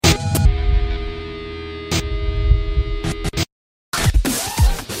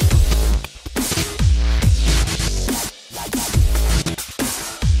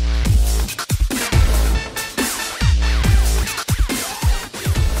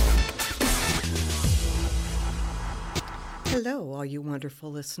Hello, all you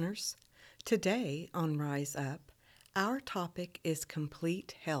wonderful listeners. Today on Rise Up, our topic is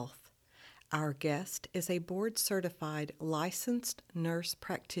complete health. Our guest is a board certified licensed nurse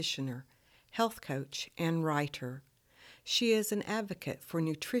practitioner, health coach, and writer. She is an advocate for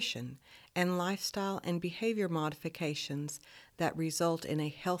nutrition and lifestyle and behavior modifications that result in a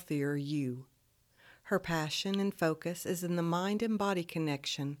healthier you. Her passion and focus is in the mind and body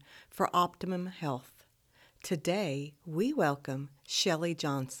connection for optimum health. Today, we welcome Shelley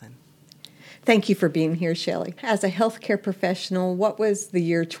Johnson. Thank you for being here, Shelley. As a healthcare professional, what was the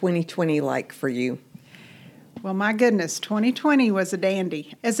year 2020 like for you? Well, my goodness, 2020 was a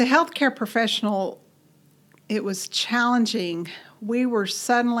dandy. As a healthcare professional, it was challenging. We were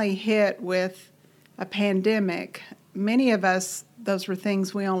suddenly hit with a pandemic. Many of us, those were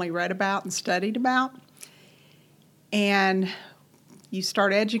things we only read about and studied about. And you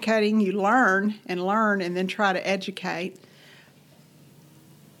start educating, you learn, and then try to educate.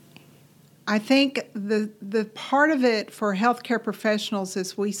 I think the part of it for healthcare professionals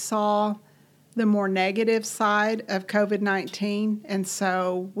is we saw the more negative side of COVID-19, and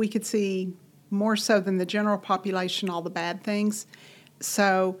so we could see more so than the general population all the bad things.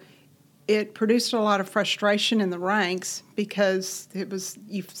 So it produced a lot of frustration in the ranks because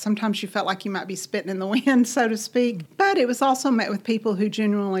sometimes you felt like you might be spitting in the wind, so to speak. But it was also met with people who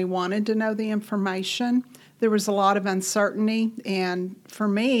genuinely wanted to know the information. There was a lot of uncertainty, and for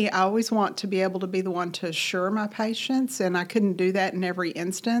me, I always want to be able to be the one to assure my patients, and I couldn't do that in every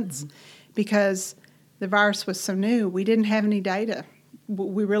instance because the virus was so new. We didn't have any data.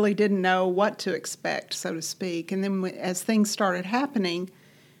 We really didn't know what to expect, so to speak. And then as things started happening,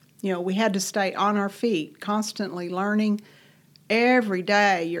 we had to stay on our feet, constantly learning. Every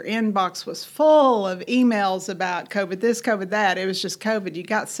day, your inbox was full of emails about COVID this, COVID that. It was just COVID. You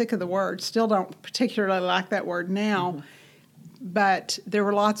got sick of the word. Still don't particularly like that word now. But there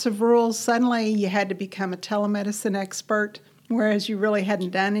were lots of rules. Suddenly, you had to become a telemedicine expert, whereas you really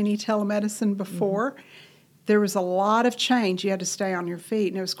hadn't done any telemedicine before. There was a lot of change. You had to stay on your feet,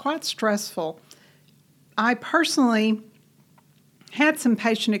 and it was quite stressful. I personally had some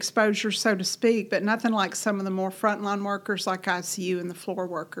patient exposure, so to speak, but nothing like some of the more frontline workers like ICU and the floor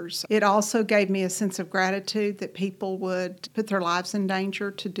workers. It also gave me a sense of gratitude that people would put their lives in danger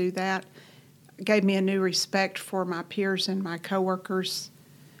to do that. It gave me a new respect for my peers and my coworkers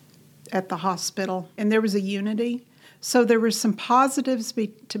at the hospital. And there was a unity. So there were some positives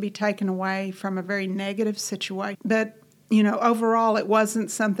to be taken away from a very negative situation. But overall, it wasn't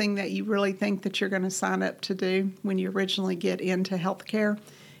something that you really think that you're going to sign up to do when you originally get into healthcare.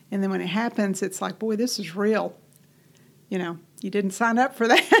 And then when it happens, it's like, boy, this is real. You didn't sign up for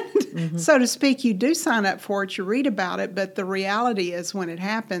that, so to speak. You do sign up for it, you read about it, but the reality is when it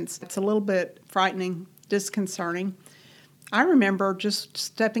happens, it's a little bit frightening, disconcerting. I remember just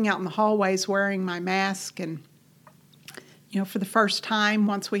stepping out in the hallways wearing my mask and, for the first time,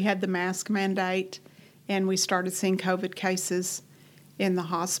 once we had the mask mandate, and we started seeing COVID cases in the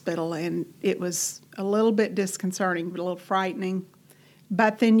hospital, and it was a little bit disconcerting, a little frightening.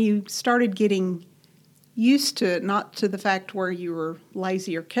 But then you started getting used to it, not to the fact where you were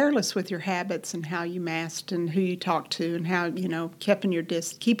lazy or careless with your habits and how you masked and who you talked to and how, keeping your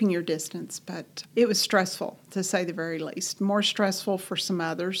distance. But it was stressful, to say the very least. More stressful for some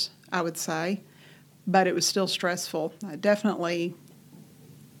others, I would say, but it was still stressful.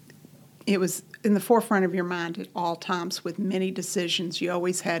 It was in the forefront of your mind at all times with many decisions. You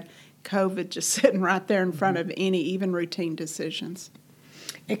always had COVID just sitting right there in front of any, even routine decisions.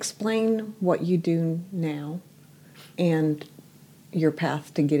 Explain what you do now and your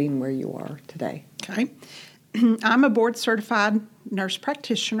path to getting where you are today. Okay. I'm a board-certified nurse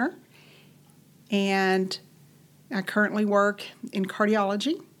practitioner, and I currently work in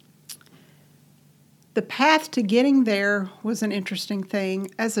cardiology. The path to getting there was an interesting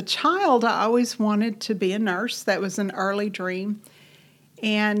thing. As a child, I always wanted to be a nurse. That was an early dream.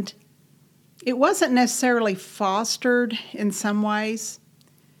 And it wasn't necessarily fostered in some ways,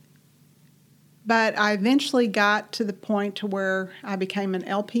 but I eventually got to the point to where I became an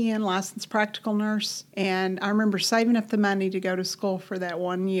LPN, licensed practical nurse, and I remember saving up the money to go to school for that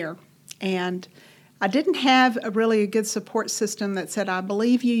 1 year. And I didn't have a good support system that said, I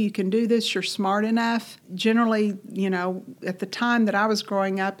believe you, you can do this, you're smart enough. Generally, at the time that I was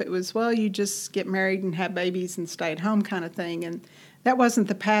growing up, it was, well, you just get married and have babies and stay at home kind of thing. And that wasn't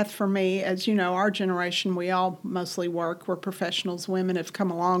the path for me. As you know, our generation, we all mostly work. We're professionals. Women have come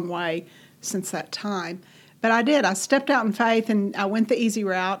a long way since that time. But I did. I stepped out in faith and I went the easy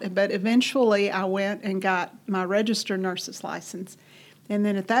route. But eventually I went and got my registered nurse's license. And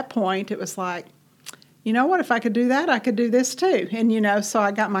then at that point, it was like, you know what, if I could do that, I could do this too. And, so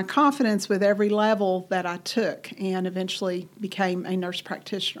I got my confidence with every level that I took and eventually became a nurse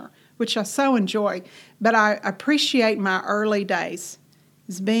practitioner, which I so enjoy. But I appreciate my early days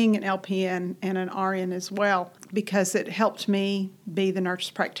as being an LPN and an RN as well, because it helped me be the nurse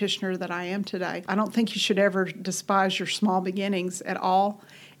practitioner that I am today. I don't think you should ever despise your small beginnings at all,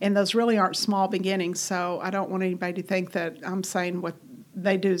 and those really aren't small beginnings, so I don't want anybody to think that I'm saying what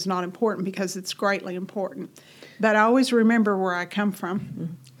they do is not important, because it's greatly important. But I always remember where I come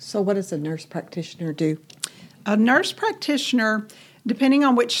from. So what does a nurse practitioner do? A nurse practitioner, depending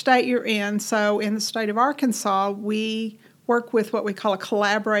on which state you're in, so in the state of Arkansas, we work with what we call a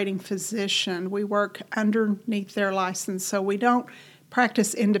collaborating physician. We work underneath their license, so we don't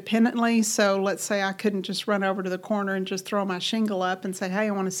practice independently. So let's say I couldn't just run over to the corner and just throw my shingle up and say, hey,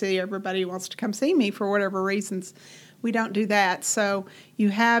 I want to see everybody who wants to come see me for whatever reasons. We don't do that. So you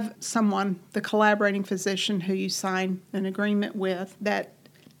have someone, the collaborating physician, who you sign an agreement with that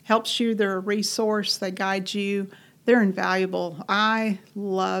helps you. They're a resource. They guide you. They're invaluable. I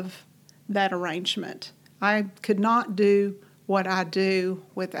love that arrangement. I could not do what I do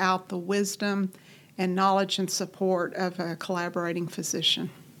without the wisdom and knowledge and support of a collaborating physician.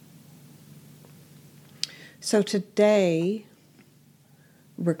 So today,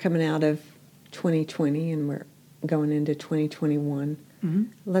 we're coming out of 2020 and we're going into 2021. Mm-hmm.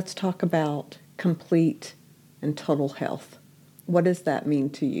 Let's talk about complete and total health. What does that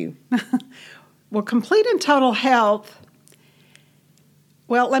mean to you? Well, complete and total health,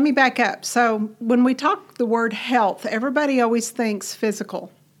 well, let me back up. So when we talk the word health, everybody always thinks physical.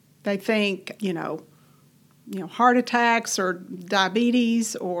 They think, heart attacks or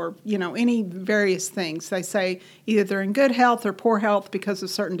diabetes or, any various things. They say either they're in good health or poor health because of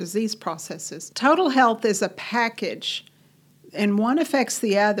certain disease processes. Total health is a package, and one affects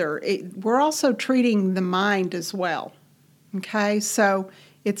the other. We're also treating the mind as well. Okay, so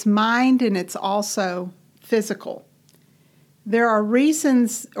it's mind and it's also physical. There are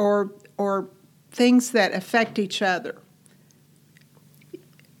reasons or things that affect each other.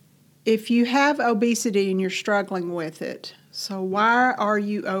 If you have obesity and you're struggling with it, so why are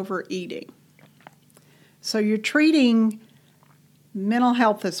you overeating? So you're treating mental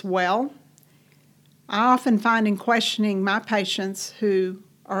health as well. I often find in questioning my patients who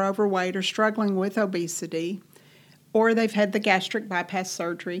are overweight or struggling with obesity, or they've had the gastric bypass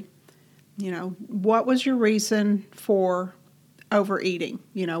surgery, what was your reason for overeating?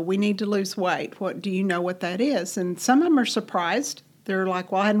 We need to lose weight. What do you know what that is? And some of them are surprised. They're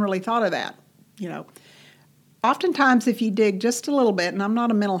like, well, I hadn't really thought of that. Oftentimes if you dig just a little bit, and I'm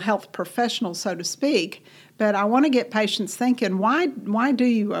not a mental health professional, so to speak, but I want to get patients thinking, why do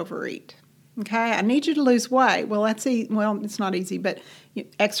you overeat? Okay, I need you to lose weight. Well, it's not easy, but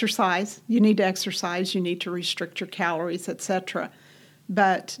exercise. You need to exercise. You need to restrict your calories, etc.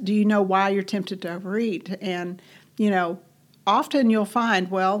 But do you know why you're tempted to overeat? And, often you'll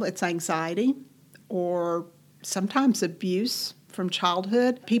find, well, it's anxiety or sometimes abuse from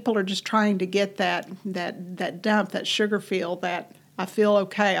childhood. People are just trying to get that dump, that sugar feel, that I feel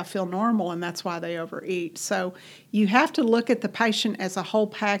okay, I feel normal, and that's why they overeat. So you have to look at the patient as a whole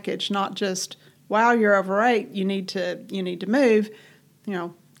package, not just, wow, you're overweight, you need to move.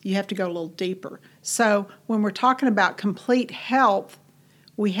 You have to go a little deeper. So when we're talking about complete health,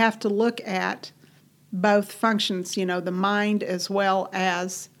 we have to look at both functions, the mind as well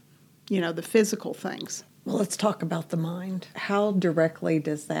as, the physical things. Well, let's talk about the mind. How directly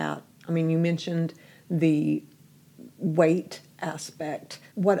does that, you mentioned the weight aspect.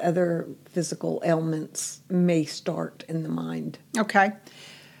 What other physical ailments may start in the mind? Okay.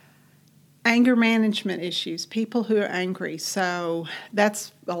 Anger management issues, people who are angry. So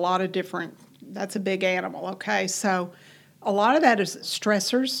that's that's a big animal, okay? So a lot of that is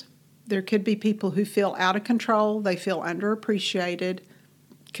stressors. There could be people who feel out of control, they feel underappreciated,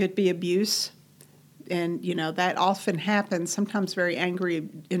 could be abuse. And, that often happens. Sometimes very angry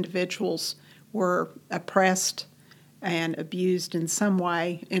individuals were oppressed and abused in some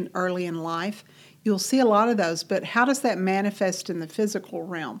way early in life. You'll see a lot of those, but how does that manifest in the physical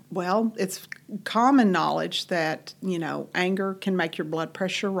realm? Well, it's common knowledge that, anger can make your blood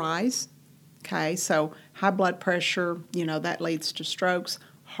pressure rise. Okay, so high blood pressure, that leads to strokes,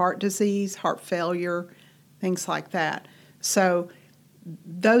 heart disease, heart failure, things like that. So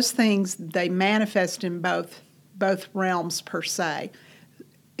those things, they manifest in both realms per se.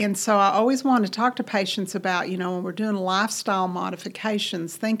 And so I always want to talk to patients about, when we're doing lifestyle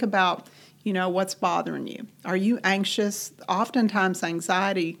modifications, think about, what's bothering you. Are you anxious? Oftentimes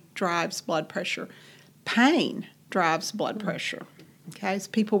anxiety drives blood pressure. Pain drives blood pressure. Okay, it's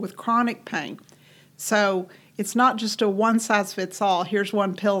people with chronic pain. So it's not just a one-size-fits-all, here's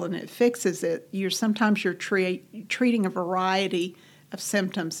one pill and it fixes it. Sometimes you're treating a variety of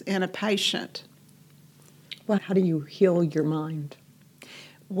symptoms in a patient. Well, how do you heal your mind?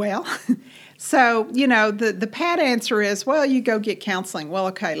 Well, so, the pat answer is, well, you go get counseling. Well,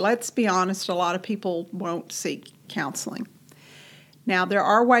 okay, let's be honest, a lot of people won't seek counseling. Now, there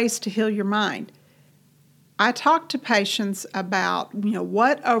are ways to heal your mind. I talk to patients about,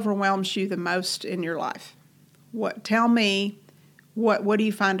 what overwhelms you the most in your life. Tell me, what do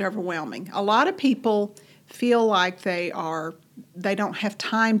you find overwhelming? A lot of people feel like they don't have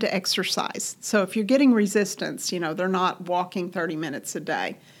time to exercise. So if you're getting resistance, they're not walking 30 minutes a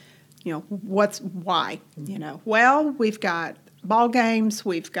day. Why? Well, we've got ball games,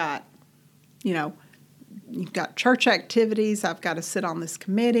 we've got, you've got church activities, I've got to sit on this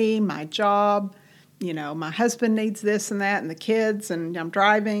committee, my job, my husband needs this and that, and the kids, and I'm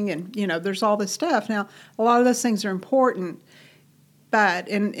driving, and, there's all this stuff. Now, a lot of those things are important, but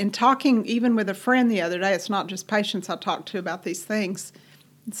in talking even with a friend the other day, it's not just patients I talk to about these things.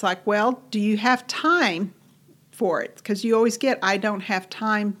 It's like, well, do you have time for it? Because you always get, I don't have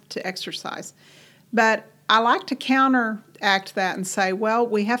time to exercise. But I like to counteract that and say, well,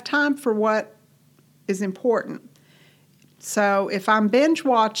 we have time for what is important. So if I'm binge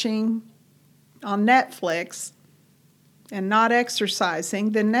watching on Netflix and not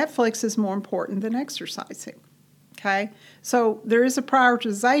exercising, then Netflix is more important than exercising. Okay? So there is a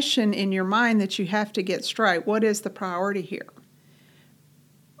prioritization in your mind that you have to get straight. What is the priority here?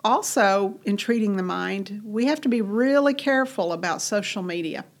 Also, in treating the mind, we have to be really careful about social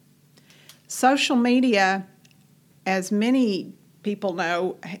media. Social media, as many people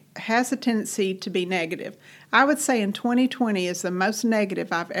know, has a tendency to be negative. I would say in 2020 is the most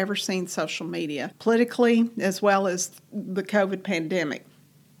negative I've ever seen social media, politically as well as the COVID pandemic.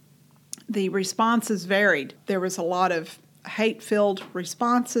 The responses varied. There was a lot of hate-filled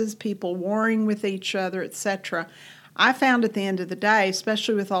responses, people warring with each other, etc. I found at the end of the day,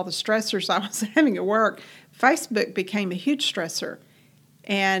 especially with all the stressors I was having at work, Facebook became a huge stressor.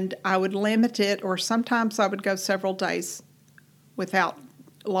 And I would limit it, or sometimes I would go several days without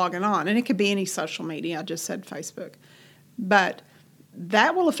logging on. And it could be any social media. I just said Facebook. But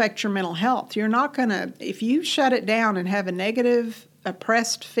that will affect your mental health. You're not going to, if you shut it down and have a negative,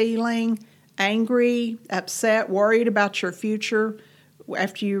 oppressed feeling, angry, upset, worried about your future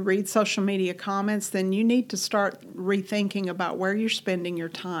after you read social media comments, then you need to start rethinking about where you're spending your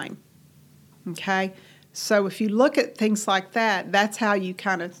time. Okay? So if you look at things like that, that's how you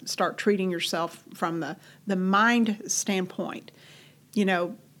kind of start treating yourself from the mind standpoint.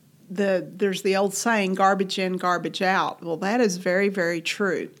 There's the old saying, garbage in, garbage out. Well, that is very, very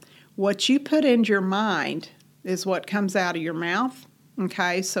true. What you put into your mind is what comes out of your mouth.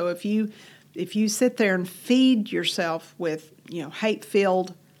 Okay, so if you sit there and feed yourself with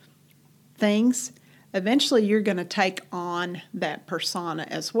hate-filled things, eventually you're going to take on that persona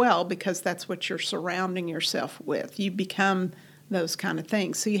as well, because that's what you're surrounding yourself with. You become those kind of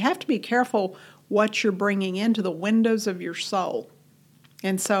things. So you have to be careful what you're bringing into the windows of your soul.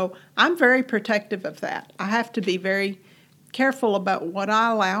 And so I'm very protective of that. I have to be very careful about what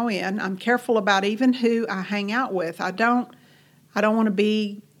I allow in. I'm careful about even who I hang out with. I don't want to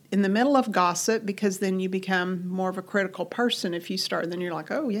be in the middle of gossip, because then you become more of a critical person. If you start, then you're like,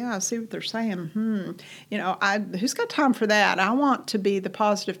 oh yeah, I see what they're saying. Who's got time for that? I want to be the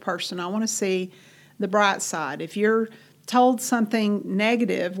positive person. I want to see the bright side. If you're told something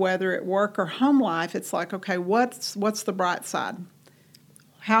negative, whether at work or home life, it's like, okay, what's the bright side?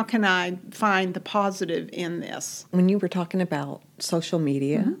 How can I find the positive in this? When you were talking about social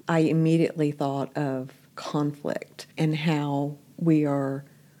media, I immediately thought of conflict and how we are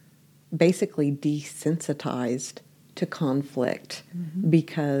basically desensitized to conflict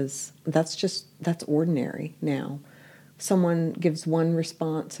because that's ordinary now. Someone gives one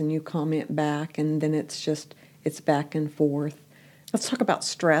response and you comment back, and then it's back and forth. Let's talk about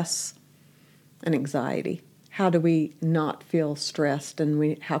stress and anxiety. How do we not feel stressed,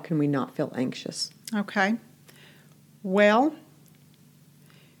 and how can we not feel anxious? Okay. Well,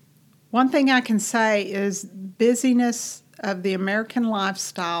 one thing I can say is busyness of the American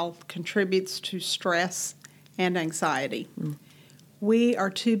lifestyle contributes to stress and anxiety. We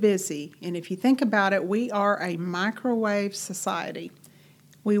are too busy, and if you think about it, we are a microwave society.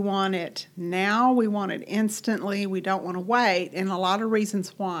 We want it now, we want it instantly, we don't want to wait, and a lot of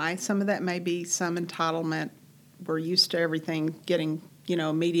reasons why. Some of that may be some entitlement. We're used to everything getting,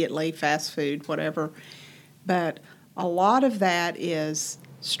 immediately, fast food, whatever. But a lot of that is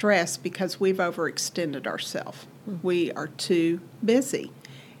stress because we've overextended ourselves. We are too busy.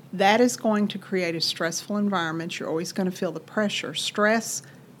 That is going to create a stressful environment. You're always going to feel the pressure. Stress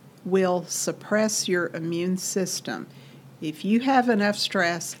will suppress your immune system. If you have enough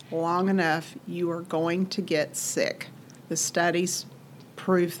stress long enough, you are going to get sick. The studies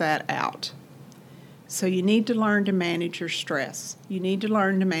prove that out. So you need to learn to manage your stress. You need to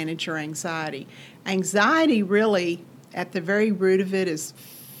learn to manage your anxiety. Anxiety really, at the very root of it, is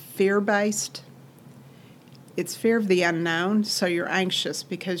fear-based. It's fear of the unknown, so you're anxious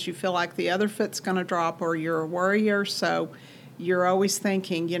because you feel like the other foot's going to drop, or you're a worrier, so you're always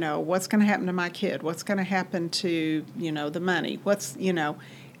thinking, what's going to happen to my kid? What's going to happen to, the money?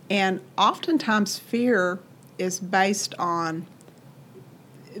 And oftentimes fear is based on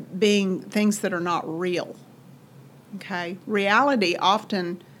being things that are not real. Okay? Reality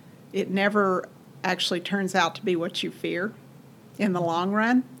often, it never actually turns out to be what you fear in the long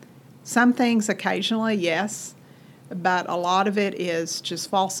run. Some things occasionally, yes, but a lot of it is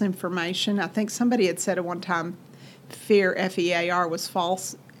just false information. I think somebody had said at one time, fear, F-E-A-R, was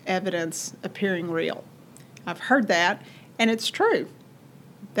false evidence appearing real. I've heard that, and it's true.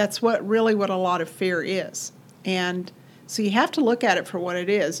 That's what a lot of fear is. And so you have to look at it for what it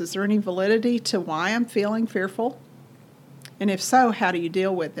is. Is there any validity to why I'm feeling fearful? And if so, how do you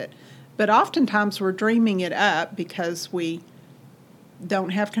deal with it? But oftentimes we're dreaming it up because we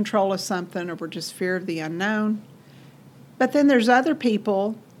don't have control of something, or we're just fear of the unknown. But then there's other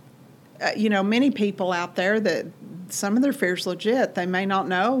people, many people out there that some of their fear's legit. They may not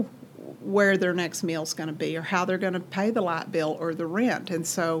know where their next meal's going to be, or how they're going to pay the light bill or the rent, and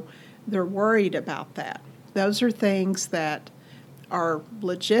so they're worried about that. Those are things that are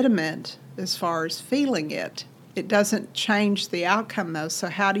legitimate as far as feeling it. It doesn't change the outcome, though, so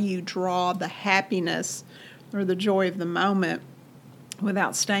how do you draw the happiness or the joy of the moment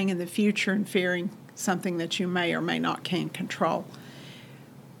without staying in the future and fearing something that you may or may not can control?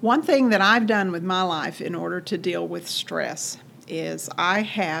 One thing that I've done with my life in order to deal with stress is I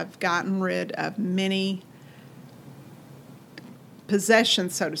have gotten rid of many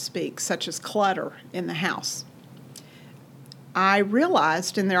possessions, so to speak, such as clutter in the house. I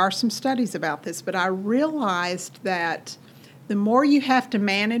realized, and there are some studies about this, but I realized that the more you have to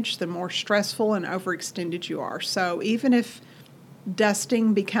manage, the more stressful and overextended you are. So even if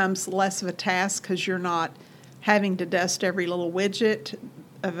dusting becomes less of a task because you're not having to dust every little widget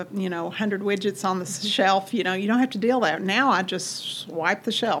of 100 widgets on the shelf, you don't have to deal with that. Now I just wipe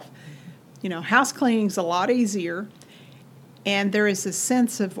the shelf. House cleaning's a lot easier, and there is a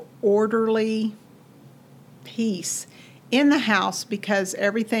sense of orderly peace in the house because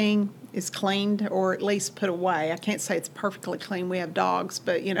everything is cleaned, or at least put away. I can't say it's perfectly clean. We have dogs,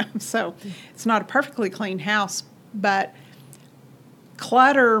 but so it's not a perfectly clean house, but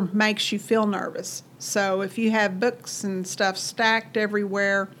clutter makes you feel nervous. So if you have books and stuff stacked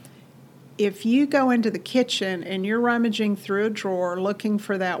everywhere, if you go into the kitchen and you're rummaging through a drawer looking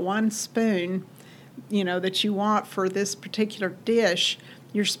for that one spoon, that you want for this particular dish,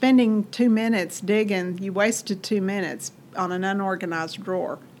 you're spending 2 minutes digging. You wasted 2 minutes on an unorganized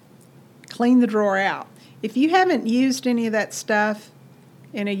drawer. Clean the drawer out. If you haven't used any of that stuff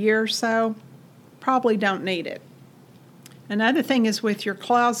in a year or so, probably don't need it. Another thing is with your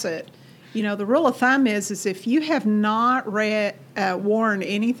closet. The rule of thumb is if you have not worn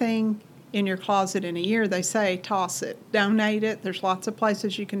anything in your closet in a year, they say toss it, donate it. There's lots of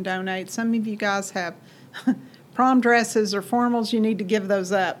places you can donate. Some of you guys have prom dresses or formals. You need to give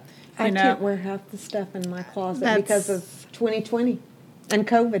those up. I can't wear half the stuff in my closet because of 2020 and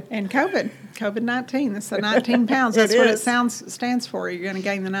COVID. And COVID-19. That's the 19 pounds. That's what it stands for. You're going to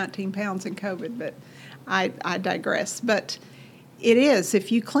gain the 19 pounds in COVID. But I digress. But it is.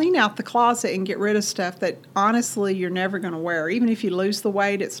 If you clean out the closet and get rid of stuff that honestly you're never going to wear, even if you lose the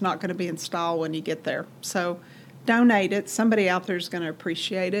weight, it's not going to be in style when you get there. So donate it. Somebody out there is going to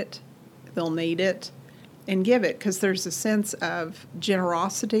appreciate it. They'll need it. And give it, because there's a sense of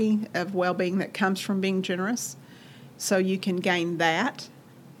generosity, of well-being that comes from being generous. So you can gain that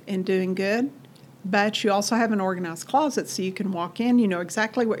in doing good. But you also have an organized closet, so you can walk in, you know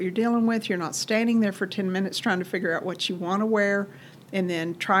exactly what you're dealing with. You're not standing there for 10 minutes trying to figure out what you want to wear and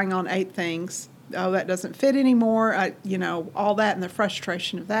then trying on 8 things. Oh, that doesn't fit anymore, all that, and the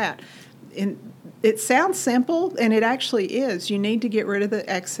frustration of that. And it sounds simple, and it actually is. You need to get rid of the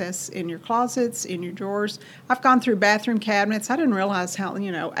excess in your closets, in your drawers. I've gone through bathroom cabinets. I didn't realize how,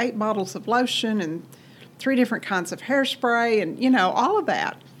 8 bottles of lotion and 3 different kinds of hairspray and, all of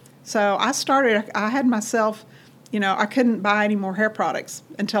that. So I had myself, I couldn't buy any more hair products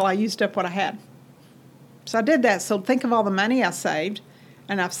until I used up what I had. So I did that. So think of all the money I saved,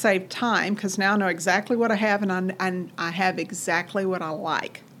 and I've saved time because now I know exactly what I have, and I have exactly what I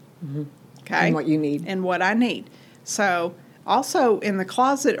like. Okay? And what you need. And what I need. So also in the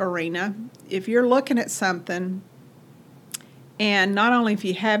closet arena, if you're looking at something, and not only if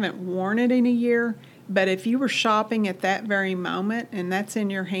you haven't worn it in a year, but if you were shopping at that very moment and that's in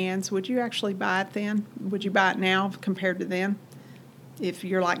your hands, would you actually buy it then? Would you buy it now compared to then? If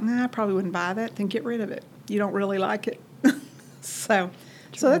you're like, nah, I probably wouldn't buy that, then get rid of it. You don't really like it. So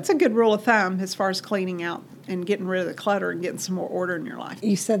that's a good rule of thumb as far as cleaning out and getting rid of the clutter and getting some more order in your life.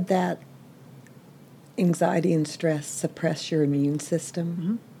 You said that anxiety and stress suppress your immune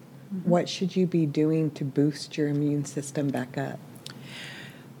system. Mm-hmm. What should you be doing to boost your immune system back up?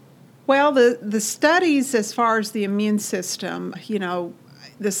 Well, the studies as far as the immune system,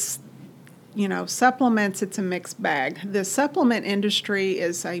 supplements, it's a mixed bag. The supplement industry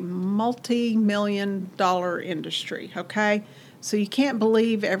is a multi-million-dollar industry, okay? So you can't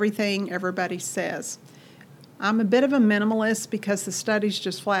believe everything everybody says. I'm a bit of a minimalist because the studies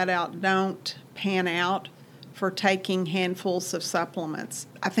just flat out don't pan out for taking handfuls of supplements.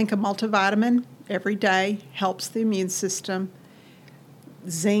 I think a multivitamin every day helps the immune system.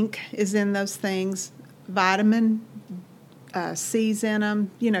 Zinc is in those things. Vitamin C's in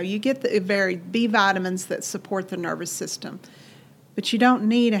them. You get the varied B vitamins that support the nervous system. But you don't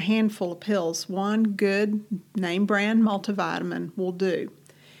need a handful of pills. One good name brand multivitamin will do.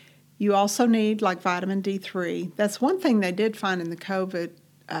 You also need like vitamin D3. That's one thing they did find in the COVID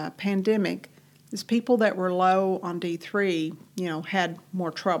pandemic is people that were low on D3, had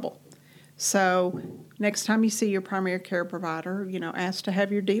more trouble. So next time you see your primary care provider, ask to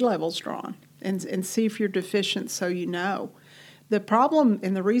have your D levels drawn and see if you're deficient so you know. The problem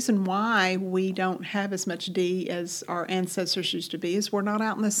and the reason why we don't have as much D as our ancestors used to be is we're not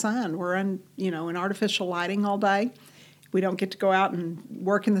out in the sun. We're in artificial lighting all day. We don't get to go out and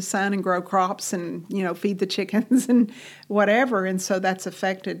work in the sun and grow crops and, feed the chickens and whatever. And so that's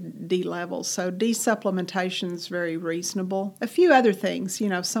affected D levels. So D supplementation is very reasonable. A few other things,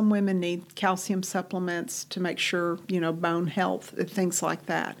 some women need calcium supplements to make sure, bone health, things like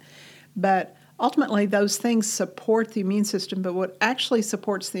that. But ultimately, those things support the immune system, but what actually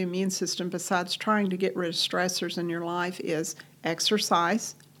supports the immune system besides trying to get rid of stressors in your life is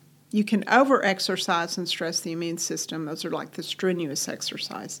exercise. You can over-exercise and stress the immune system. Those are like the strenuous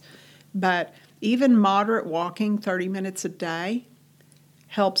exercise. But even moderate walking, 30 minutes a day,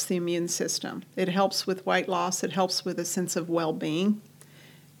 helps the immune system. It helps with weight loss. It helps with a sense of well-being,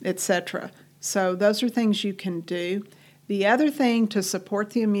 etc. So those are things you can do. The other thing to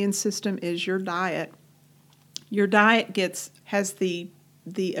support the immune system is your diet. Your diet has the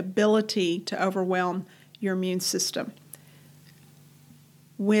ability to overwhelm your immune system.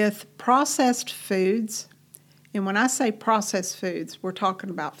 With processed foods, and when I say processed foods, we're talking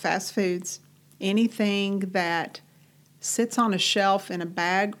about fast foods, anything that sits on a shelf in a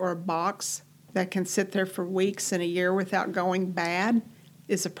bag or a box that can sit there for weeks and a year without going bad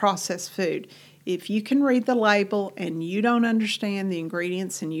is a processed food. If you can read the label and you don't understand the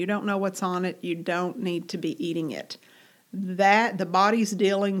ingredients and you don't know what's on it, you don't need to be eating it. The body's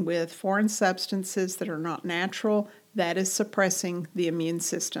dealing with foreign substances that are not natural. That is suppressing the immune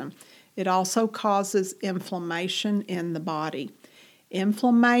system. It also causes inflammation in the body.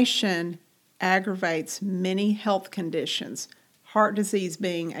 Inflammation aggravates many health conditions, heart disease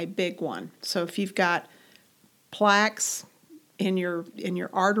being a big one. So if you've got plaques in your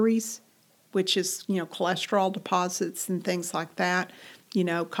arteries, which is, cholesterol deposits and things like that,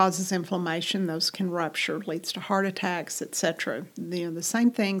 causes inflammation. Those can rupture, leads to heart attacks, etc. The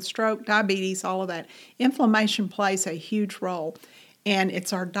same thing, stroke, diabetes, all of that. Inflammation plays a huge role, and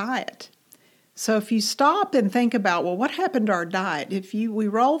it's our diet. So if you stop and think about, well, what happened to our diet? We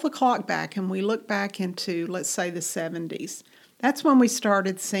roll the clock back and we look back into, let's say, the 70s, that's when we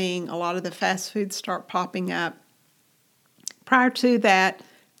started seeing a lot of the fast foods start popping up. Prior to that,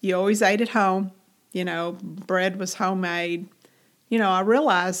 you always ate at home. Bread was homemade. I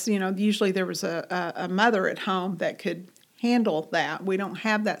realized, usually there was a mother at home that could handle that. We don't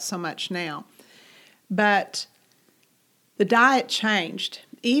have that so much now. But the diet changed.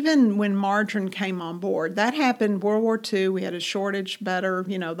 Even when margarine came on board, that happened World War II. We had a shortage, butter,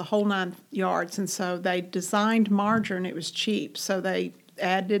 the whole 9 yards. And so they designed margarine. It was cheap. So they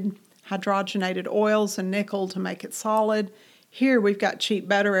added hydrogenated oils and nickel to make it solid. Here we've got cheap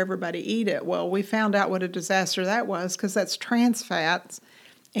butter, everybody eat it. Well, we found out what a disaster that was because that's trans fats,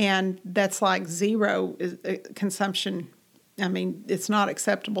 and that's like zero consumption. I mean, it's not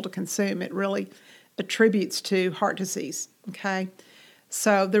acceptable to consume. It really attributes to heart disease, okay?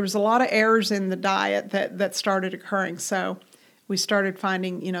 So there was a lot of errors in the diet that started occurring. So we started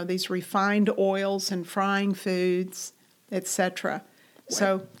finding, these refined oils and frying foods, etc.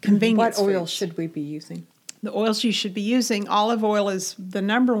 So convenience What oil foods. should we be using? The oils you should be using, olive oil is the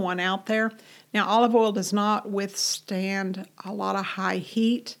number one out there. Now, olive oil does not withstand a lot of high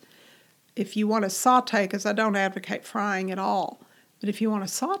heat. If you want to saute, because I don't advocate frying at all, but if you want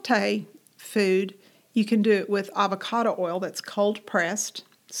to saute food, you can do it with avocado oil that's cold pressed.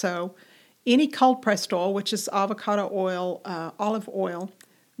 So any cold pressed oil, which is avocado oil, olive oil,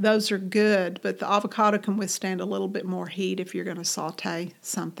 those are good, but the avocado can withstand a little bit more heat if you're going to saute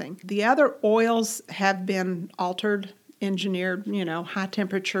something. The other oils have been altered, engineered, high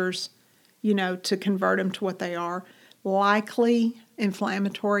temperatures, to convert them to what they are. Likely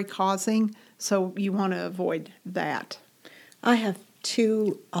inflammatory causing, so you want to avoid that. I have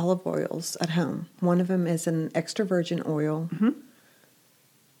 2 olive oils at home. One of them is an extra virgin oil,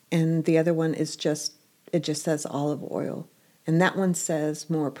 and the other one is just says olive oil. And that one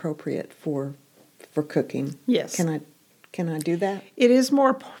says more appropriate for cooking. Yes. Can I do that? It is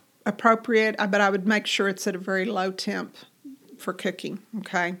more appropriate, but I would make sure it's at a very low temp for cooking,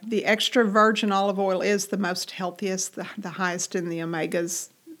 okay? The extra virgin olive oil is the most healthiest, the highest in the omegas,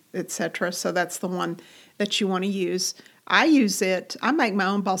 etc. So that's the one that you want to use. I use it, I make my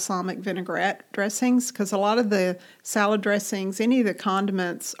own balsamic vinaigrette dressings because a lot of the salad dressings, any of the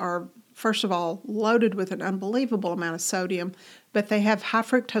condiments are, first of all, loaded with an unbelievable amount of sodium, but they have high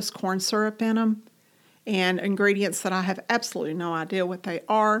fructose corn syrup in them and ingredients that I have absolutely no idea what they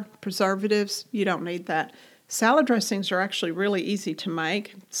are. Preservatives, you don't need that. Salad dressings are actually really easy to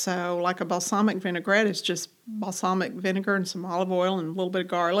make. So like a balsamic vinaigrette is just balsamic vinegar and some olive oil and a little bit of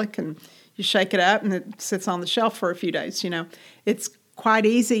garlic, and you shake it up and it sits on the shelf for a few days. It's quite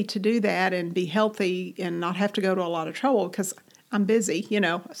easy to do that and be healthy and not have to go to a lot of trouble because I'm busy,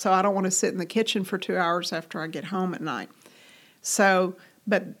 so I don't want to sit in the kitchen for 2 hours after I get home at night. So,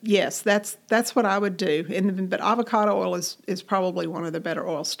 but yes, that's what I would do. But avocado oil is probably one of the better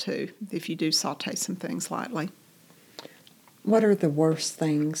oils too, if you do saute some things lightly. What are the worst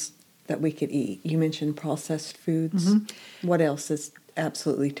things that we could eat? You mentioned processed foods. What else is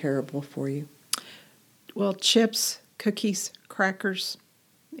absolutely terrible for you? Well, chips, cookies, crackers,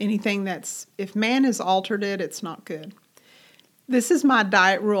 anything if man has altered it, it's not good. This is my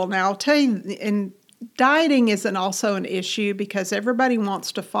diet rule. Now, I'll tell you, and dieting isn't also an issue because everybody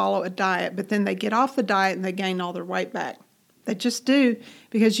wants to follow a diet, but then they get off the diet and they gain all their weight back. They just do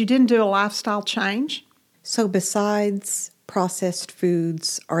because you didn't do a lifestyle change. So besides processed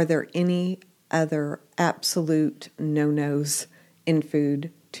foods, are there any other absolute no-nos in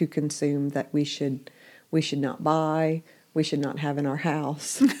food to consume that we should not buy, we should not have in our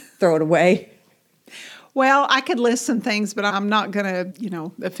house, throw it away? Well, I could list some things, but I'm not going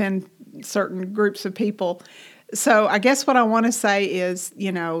to, offend certain groups of people. So I guess what I want to say is,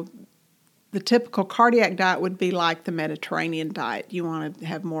 the typical cardiac diet would be like the Mediterranean diet. You want to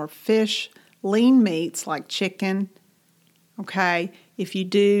have more fish, lean meats like chicken, okay? If you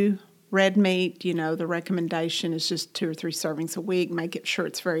do red meat, the recommendation is just 2 or 3 servings a week. Make sure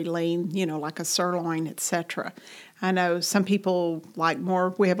it's very lean, like a sirloin, etc. I know some people like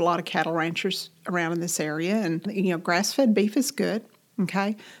more. We have a lot of cattle ranchers around in this area, and grass-fed beef is good.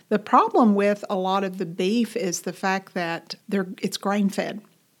 Okay. The problem with a lot of the beef is the fact that it's grain-fed.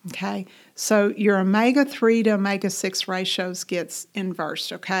 Okay. So your omega-3 to omega-6 ratios gets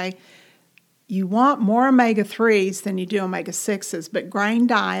inversed. Okay. You want more omega-3s than you do omega-6s, but grain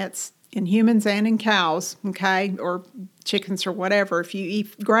diets in humans and in cows, okay, or chickens or whatever, if you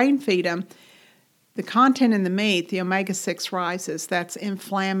eat grain feed them, the content in the meat, the omega-6 rises. That's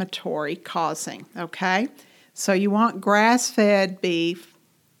inflammatory causing, okay? So you want grass-fed beef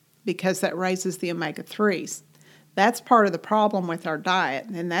because that raises the omega-3s. That's part of the problem with our diet,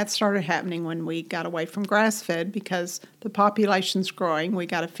 and that started happening when we got away from grass-fed because the population's growing. We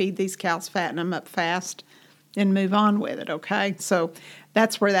got to feed these cows, fatten them up fast, and move on with it, okay? So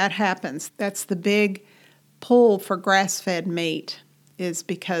that's where that happens. That's the big pull for grass-fed meat is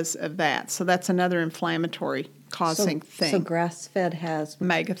because of that. So that's another inflammatory causing thing. So grass-fed has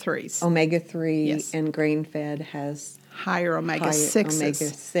omega-3s. Omega-3, yes. And grain-fed has higher omega-6s.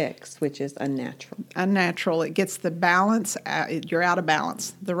 Omega-6, which is unnatural. Unnatural. It gets the balance. You're out of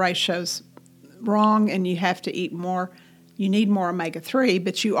balance. The ratio's wrong, and you have to eat more. You need more omega-3,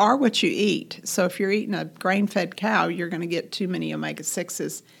 but you are what you eat. So if you're eating a grain-fed cow, you're going to get too many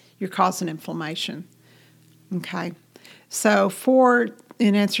omega-6s. You're causing inflammation. Okay. So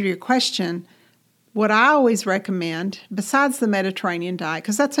in answer to your question, what I always recommend, besides the Mediterranean diet,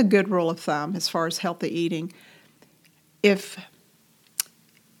 because that's a good rule of thumb as far as healthy eating, if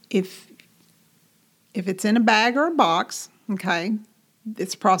it's in a bag or a box, okay,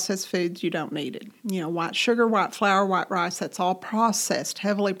 It's processed foods, you don't need it. White sugar, white flour, white rice, that's all processed,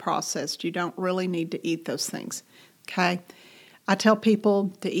 heavily processed. You don't really need to eat those things, okay? I tell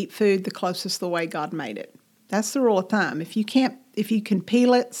people to eat food the closest to the way God made it. That's the rule of thumb. If you can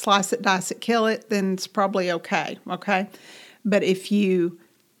peel it, slice it, dice it, kill it, then it's probably okay? But if you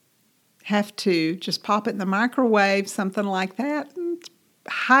have to just pop it in the microwave, something like that, it's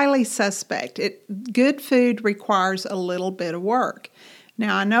highly suspect. Good food requires a little bit of work.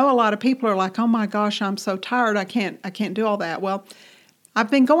 Now, I know a lot of people are like, oh my gosh, I'm so tired, I can't do all that. Well,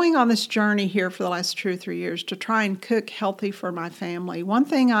 I've been going on this journey here for the last 2 or 3 years to try and cook healthy for my family. One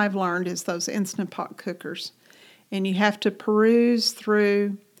thing I've learned is those Instant Pot cookers. And you have to peruse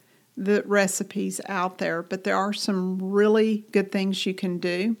through the recipes out there, but there are some really good things you can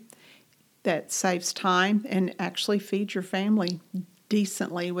do that saves time and actually feeds your family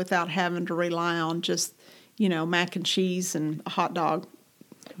decently without having to rely on just, mac and cheese and a hot dog.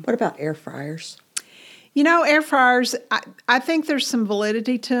 What about air fryers? Air fryers, I think there's some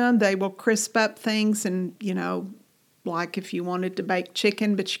validity to them. They will crisp up things and, like if you wanted to bake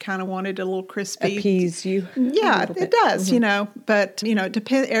chicken, but you kind of wanted a little crispy. Appease you. Yeah, it does, But,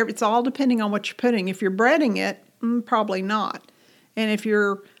 it's all depending on what you're putting. If you're breading it, probably not. And if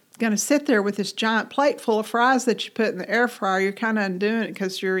you're going to sit there with this giant plate full of fries that you put in the air fryer, you're kind of undoing it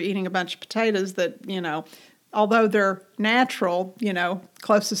because you're eating a bunch of potatoes that, although they're natural,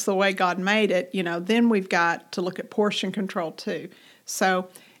 closest to the way God made it, then we've got to look at portion control too. So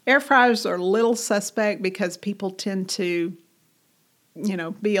air fryers are a little suspect because people tend to,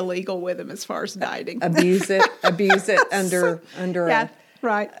 be illegal with them as far as dieting. Abuse it under yeah,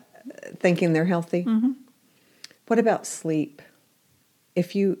 right. Thinking they're healthy. Mm-hmm. What about sleep?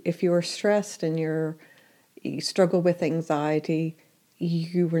 If you are stressed and you struggle with anxiety,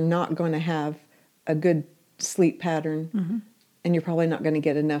 you are not going to have a good sleep pattern, and you're probably not going to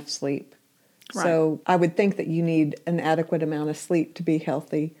get enough sleep. Right. So I would think that you need an adequate amount of sleep to be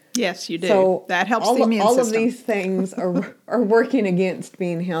healthy. Yes, you do. So that helps the immune all system. All of these things are working against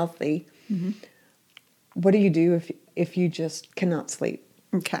being healthy. Mm-hmm. What do you do if you just cannot sleep?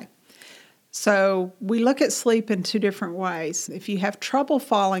 Okay. So we look at sleep in 2 different ways. If you have trouble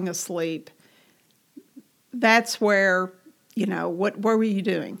falling asleep, that's where, what were you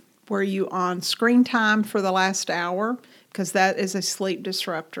doing? Were you on screen time for the last hour? Because that is a sleep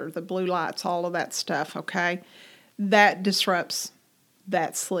disruptor, the blue lights, all of that stuff, okay? That disrupts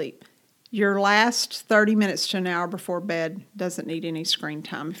that sleep. Your last 30 minutes to an hour before bed doesn't need any screen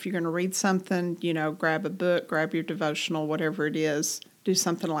time. If you're going to read something, grab a book, grab your devotional, whatever it is, do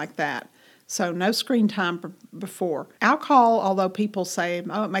something like that. So no screen time before. Alcohol, although people say,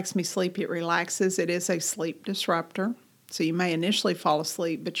 oh, it makes me sleepy, it relaxes, it is a sleep disruptor. So you may initially fall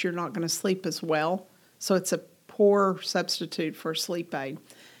asleep, but you're not going to sleep as well. So it's a poor substitute for a sleep aid.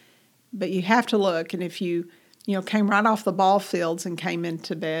 But you have to look, and if you came right off the ball fields and came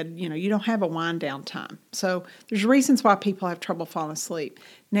into bed, you don't have a wind down time. So there's reasons why people have trouble falling asleep.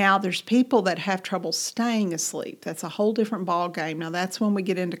 Now, there's people that have trouble staying asleep. That's a whole different ball game. Now, that's when we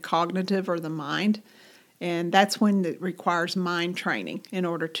get into cognitive or the mind, and that's when it requires mind training in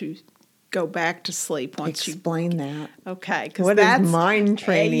order to go back to sleep once Explain that. Okay. What is mind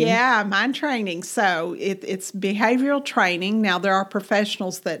training? Yeah, mind training. So it's behavioral training. Now, there are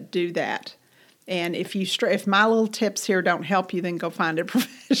professionals that do that. And if my little tips here don't help you, then go find a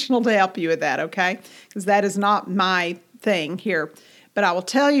professional to help you with that, okay? Because that is not my thing here. But I will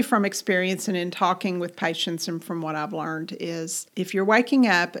tell you from experience and in talking with patients and from what I've learned is if you're waking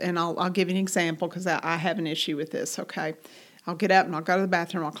up, and I'll give you an example because I have an issue with this, okay? I'll get up and I'll go to the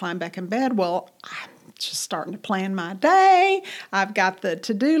bathroom, I'll climb back in bed. Well, I'm just starting to plan my day. I've got the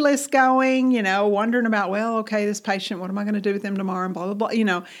to-do list going, wondering about, okay, this patient, what am I going to do with them tomorrow, and blah, blah,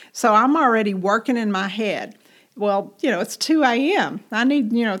 blah, So I'm already working in my head. Well, it's 2 a.m. I need,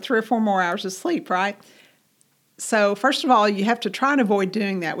 3 or 4 more hours of sleep, right? So first of all, you have to try and avoid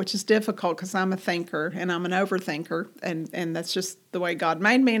doing that, which is difficult because I'm a thinker and I'm an overthinker, and that's just the way God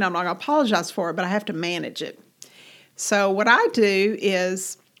made me, and I'm not going to apologize for it, but I have to manage it. So what I do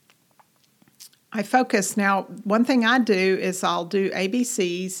is I focus. Now, one thing I do is I'll do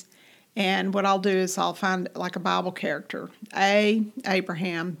ABCs, and what I'll do is I'll find like a Bible character. A,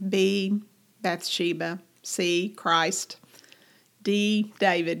 Abraham. B, Bathsheba. C, Christ. D,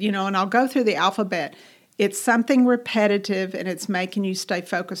 David. And I'll go through the alphabet. It's something repetitive, and it's making you stay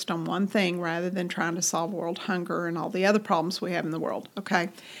focused on one thing rather than trying to solve world hunger and all the other problems we have in the world, okay?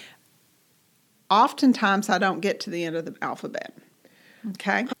 Oftentimes, I don't get to the end of the alphabet,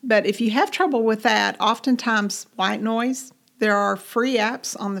 okay? But if you have trouble with that, oftentimes white noise, there are free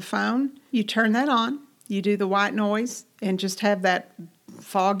apps on the phone. You turn that on, you do the white noise, and just have that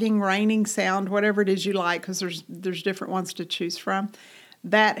fogging, raining sound, whatever it is you like, because there's different ones to choose from.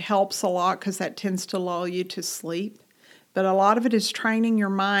 That helps a lot because that tends to lull you to sleep. But a lot of it is training your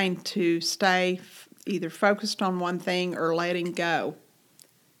mind to stay either focused on one thing or letting go.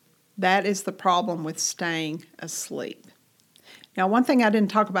 That is the problem with staying asleep. Now, one thing I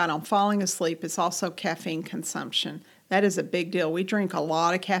didn't talk about on falling asleep is also caffeine consumption. That is a big deal. We drink a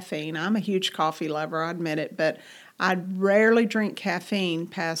lot of caffeine. I'm a huge coffee lover, I admit it, but I rarely drink caffeine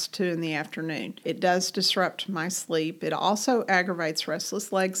past 2 in the afternoon. It does disrupt my sleep. It also aggravates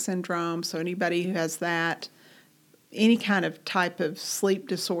restless leg syndrome, so anybody who has that, any kind of type of sleep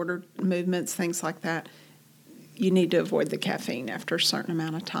disorder, movements, things like that, you need to avoid the caffeine after a certain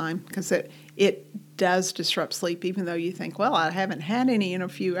amount of time because it does disrupt sleep, even though you think, well, I haven't had any in a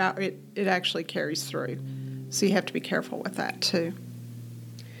few hours. It actually carries through. So you have to be careful with that too.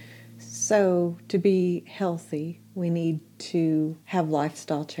 So to be healthy, we need to have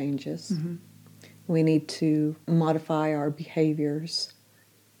lifestyle changes. Mm-hmm. We need to modify our behaviors,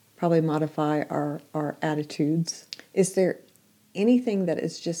 probably modify our attitudes. Is there anything that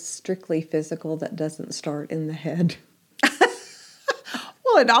is just strictly physical that doesn't start in the head?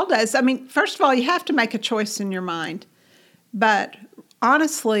 Well, it all does. I mean, first of all, you have to make a choice in your mind. But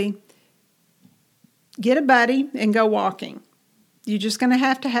honestly, get a buddy and go walking. You're just going to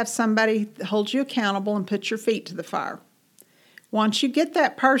have somebody hold you accountable and put your feet to the fire. Once you get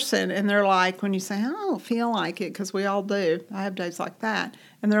that person and they're like, when you say, I don't feel like it, because we all do. I have days like that.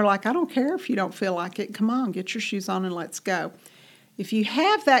 And they're like, I don't care if you don't feel like it. Come on, get your shoes on and let's go. If you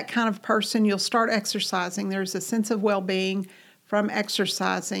have that kind of person, you'll start exercising. There's a sense of well-being from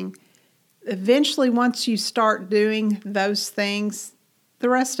exercising. Eventually, once you start doing those things, the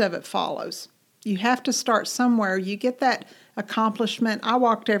rest of it follows. You have to start somewhere. You get that accomplishment. I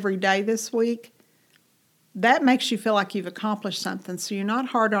walked every day this week. That makes you feel like you've accomplished something. So you're not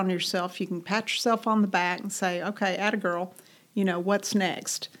hard on yourself. You can pat yourself on the back and say, okay, atta girl, what's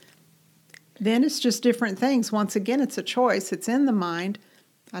next? Then it's just different things. Once again, it's a choice. It's in the mind.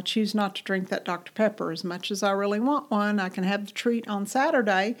 I choose not to drink that Dr. Pepper as much as I really want one. I can have the treat on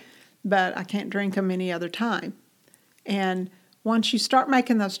Saturday, but I can't drink them any other time. And once you start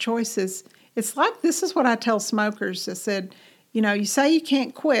making those choices, it's like, this is what I tell smokers. I said, you say you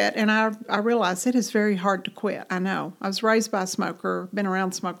can't quit, and I realize it is very hard to quit. I know. I was raised by a smoker, been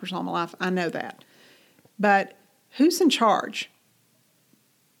around smokers all my life. I know that. But who's in charge?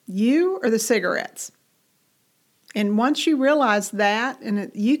 You or the cigarettes? And once you realize that,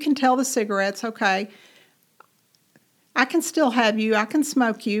 and you can tell the cigarettes, okay, I can still have you, I can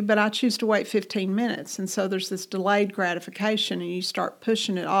smoke you, but I choose to wait 15 minutes. And so there's this delayed gratification, and you start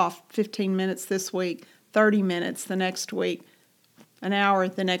pushing it off 15 minutes this week, 30 minutes the next week, an hour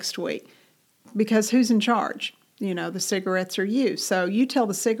the next week. Because who's in charge? The cigarettes are you. So you tell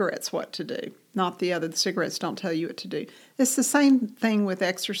the cigarettes what to do, not the other. The cigarettes don't tell you what to do. It's the same thing with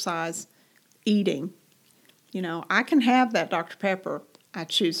exercise, eating. I can have that Dr. Pepper. I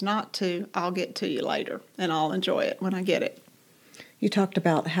choose not to. I'll get to you later, and I'll enjoy it when I get it. You talked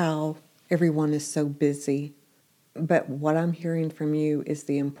about how everyone is so busy, but what I'm hearing from you is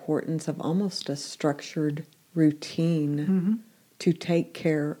the importance of almost a structured routine to take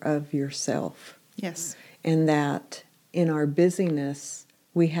care of yourself. Yes. And that in our busyness,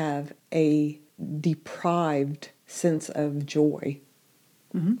 we have a deprived sense of joy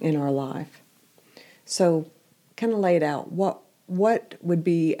in our life. So kind of lay it out. What would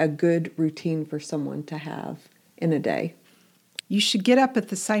be a good routine for someone to have in a day? You should get up at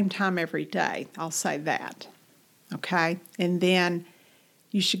the same time every day. I'll say that. Okay? And then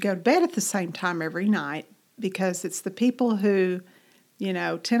you should go to bed at the same time every night, because it's the people who,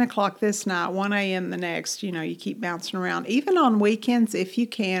 10 o'clock this night, 1 a.m. the next, you keep bouncing around. Even on weekends, if you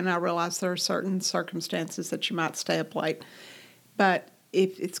can. I realize there are certain circumstances that you might stay up late. But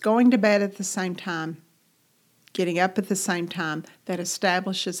if it's going to bed at the same time, getting up at the same time, that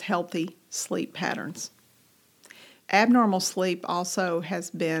establishes healthy sleep patterns. Abnormal sleep also has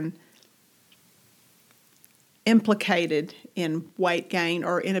been implicated in weight gain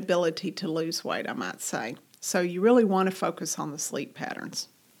or inability to lose weight, I might say. So you really want to focus on the sleep patterns.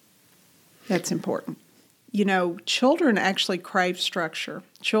 That's important. Children actually crave structure.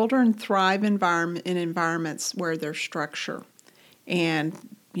 Children thrive in environments where there's structure. And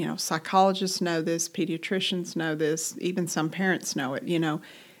psychologists know this, pediatricians know this, even some parents know it.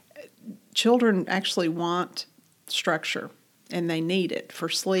 Children actually want structure, and they need it for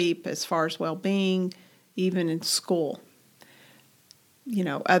sleep, as far as well-being, even in school.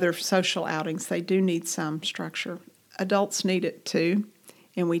 Other social outings, they do need some structure. Adults need it too.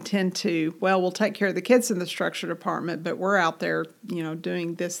 And we tend to, well, we'll take care of the kids in the structure department, but we're out there,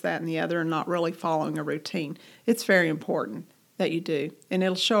 doing this, that, and the other and not really following a routine. It's very important that you do. And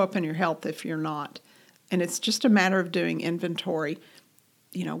it'll show up in your health if you're not. And it's just a matter of doing inventory.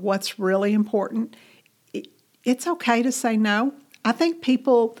 What's really important. It's okay to say no. I think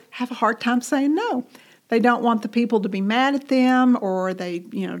people have a hard time saying no. They don't want the people to be mad at them, or they,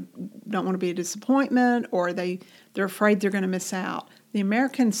 don't want to be a disappointment, or they're afraid they're going to miss out. The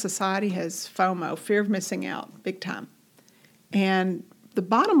American society has FOMO, fear of missing out, big time. And the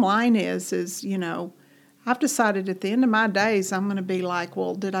bottom line is, I've decided at the end of my days, I'm going to be like,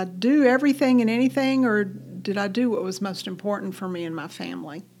 well, did I do everything and anything, or did I do what was most important for me and my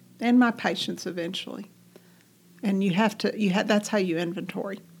family and my patients eventually? And that's how you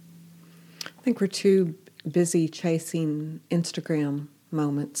inventory. I think we're too busy chasing Instagram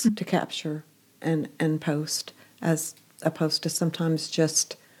moments to capture and post, as opposed to sometimes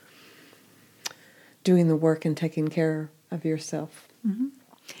just doing the work and taking care of yourself. Mm-hmm.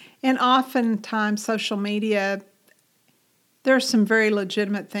 And oftentimes social media, there's some very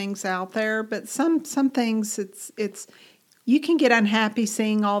legitimate things out there, but some things it's you can get unhappy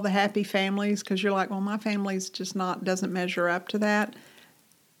seeing all the happy families because you're like, well, my family's just doesn't measure up to that.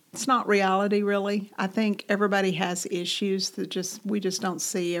 It's not reality, really. I think everybody has issues that we just don't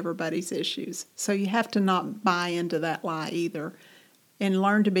see everybody's issues. So you have to not buy into that lie either, and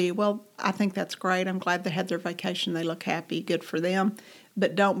learn to be, well, I think that's great. I'm glad they had their vacation. They look happy. Good for them.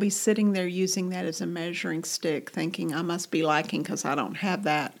 But don't be sitting there using that as a measuring stick, thinking I must be lacking because I don't have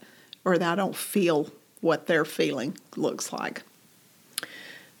that, or that I don't feel what they're feeling looks like.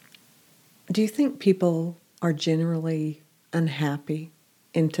 Do you think people are generally unhappy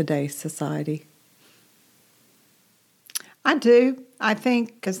in today's society? I do. I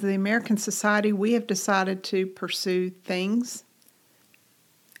think because the American society, we have decided to pursue things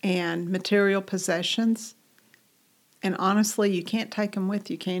and material possessions. And honestly, you can't take them with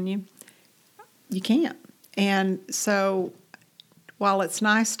you, can you? You can't. And so while it's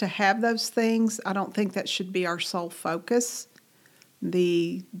nice to have those things, I don't think that should be our sole focus.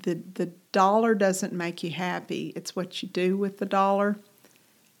 The dollar doesn't make you happy. It's what you do with the dollar.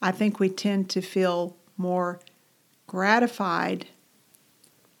 I think we tend to feel more gratified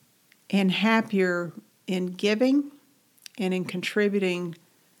and happier in giving and in contributing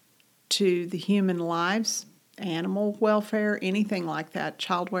to the human lives, animal welfare, anything like that,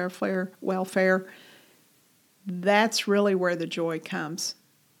 child welfare. That's really where the joy comes.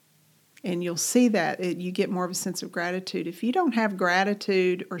 And you'll see that you get more of a sense of gratitude. If you don't have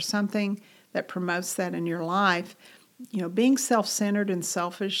gratitude or something that promotes that in your life, being self-centered and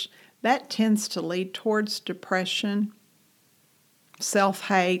selfish, that tends to lead towards depression,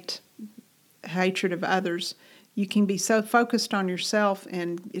 self-hate, hatred of others. You can be so focused on yourself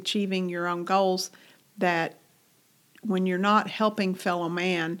and achieving your own goals that when you're not helping fellow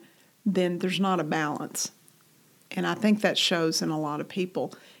man, then there's not a balance. And I think that shows in a lot of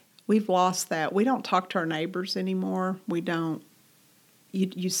people. We've lost that. We don't talk to our neighbors anymore. We don't.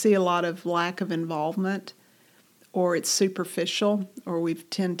 You see a lot of lack of involvement, or it's superficial, or we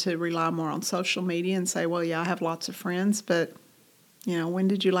tend to rely more on social media and say, well, yeah, I have lots of friends, but, when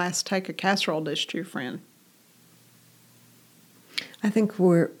did you last take a casserole dish to your friend? I think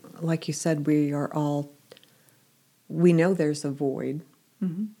like you said, we know there's a void,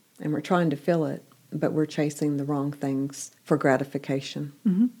 mm-hmm. and we're trying to fill it, but we're chasing the wrong things for gratification.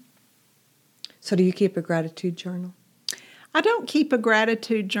 Mm-hmm. So do you keep a gratitude journal? I don't keep a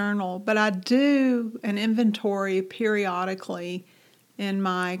gratitude journal, but I do an inventory periodically in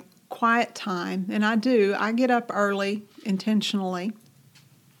my quiet time. And I get up early intentionally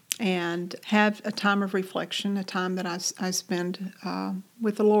and have a time of reflection, a time that I spend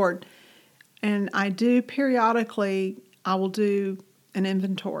with the Lord. And I do periodically, I will do an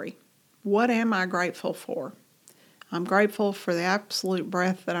inventory. What am I grateful for? I'm grateful for the absolute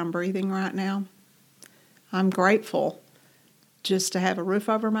breath that I'm breathing right now. I'm grateful just to have a roof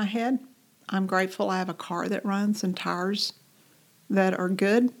over my head. I'm grateful I have a car that runs and tires that are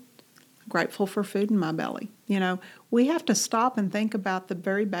good. I'm grateful for food in my belly. We have to stop and think about the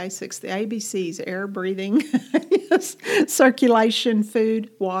very basics, the ABCs, air, breathing, circulation, food,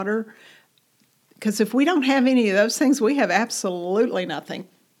 water. Because if we don't have any of those things, we have absolutely nothing.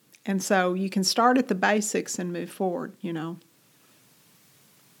 And so you can start at the basics and move forward,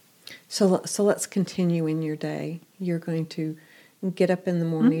 So let's continue in your day. You're going to get up in the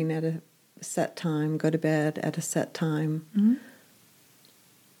morning mm-hmm. at a set time, go to bed at a set time. Mm-hmm.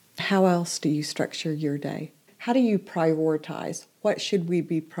 How else do you structure your day? How do you prioritize? What should we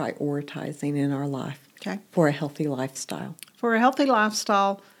be prioritizing in our life for a healthy lifestyle? For a healthy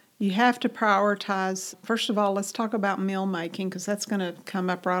lifestyle, you have to prioritize. First of all, let's talk about meal making because that's going to come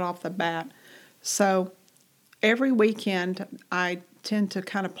up right off the bat. So every weekend, I tend to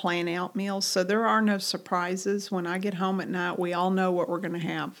kind of plan out meals so there are no surprises. When I get home at night, we all know what we're going to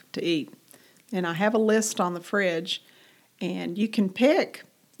have to eat. And I have a list on the fridge, and you can pick,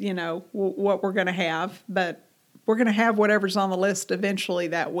 what we're going to have, but we're going to have whatever's on the list eventually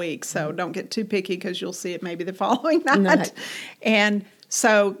that week. So don't get too picky because you'll see it maybe the following night. And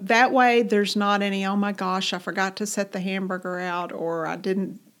so that way there's not any, oh my gosh, I forgot to set the hamburger out, or I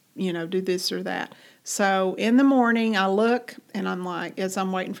didn't, do this or that. So in the morning I look and I'm like, as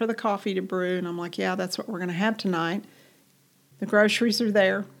I'm waiting for the coffee to brew, and I'm like, yeah, that's what we're going to have tonight. The groceries are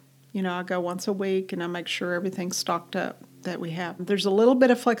there. I go once a week and I make sure everything's stocked up that we have. There's a little bit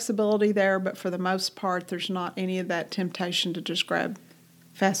of flexibility there, but for the most part, there's not any of that temptation to just grab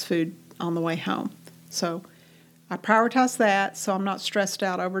fast food on the way home. So I prioritize that so I'm not stressed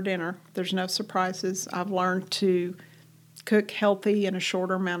out over dinner. There's no surprises. I've learned to cook healthy in a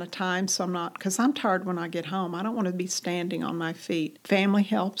shorter amount of time, so I'm not, because I'm tired when I get home. I don't want to be standing on my feet. Family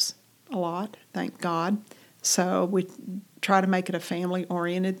helps a lot, thank God. So we try to make it a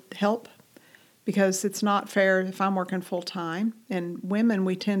family-oriented help, because it's not fair if I'm working full-time. And women,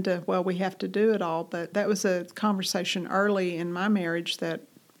 we tend to, we have to do it all. But that was a conversation early in my marriage that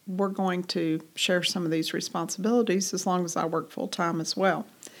we're going to share some of these responsibilities as long as I work full-time as well.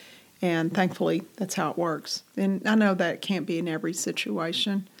 And thankfully, that's how it works. And I know that can't be in every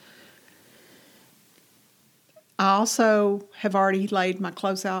situation. I also have already laid my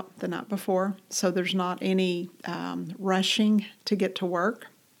clothes out the night before, so there's not any rushing to get to work.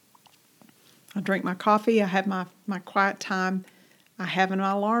 I drink my coffee. I have my quiet time. I have my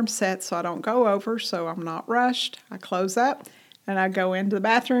alarm set so I don't go over, so I'm not rushed. I close up, and I go into the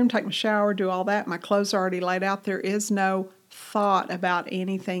bathroom, take my shower, do all that. My clothes are already laid out. There is no thought about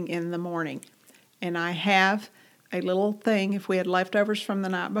anything in the morning. And I have a little thing, if we had leftovers from the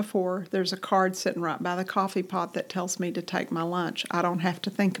night before, there's a card sitting right by the coffee pot that tells me to take my lunch. I don't have to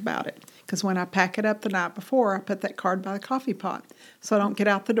think about it, because when I pack it up the night before, I put that card by the coffee pot so I don't get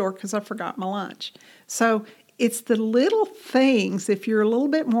out the door because I forgot my lunch. So it's the little things. If you're a little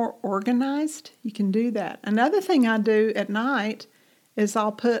bit more organized, you can do that. Another thing I do at night is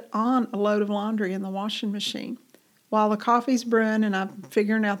I'll put on a load of laundry in the washing machine. While the coffee's brewing and I'm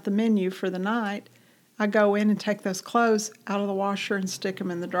figuring out the menu for the night, I go in and take those clothes out of the washer and stick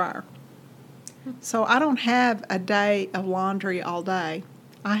them in the dryer. So I don't have a day of laundry all day.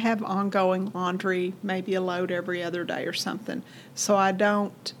 I have ongoing laundry, maybe a load every other day or something. So I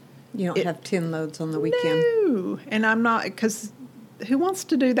don't... You don't have 10 loads on the weekend? No, and I'm not, because who wants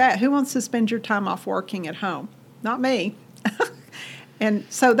to do that? Who wants to spend your time off working at home? Not me. And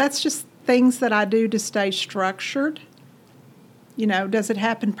so that's just things that I do to stay structured. Does it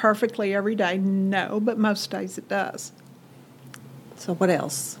happen perfectly every day? No, but most days it does. So what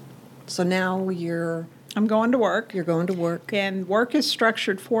else? So now I'm going to work. You're going to work. And work is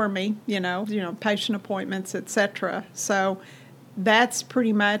structured for me, patient appointments, etc. So that's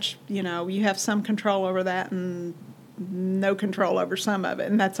pretty much, you have some control over that and no control over some of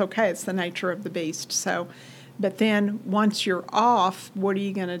it. And that's okay. It's the nature of the beast. So, but then once you're off, what are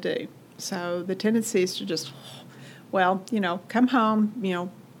you going to do? So the tendency is to just... come home,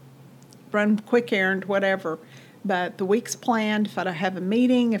 run quick errand, whatever. But the week's planned. If I have a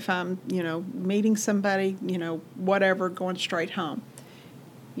meeting, if I'm, meeting somebody, whatever, going straight home.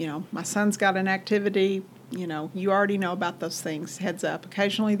 My son's got an activity, you already know about those things. Heads up.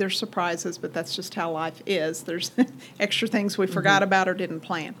 Occasionally there's surprises, but that's just how life is. There's extra things we forgot about or didn't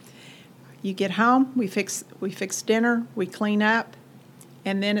plan. You get home, we fix dinner, we clean up,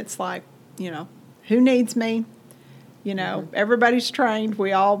 and then it's like, who needs me? Everybody's trained.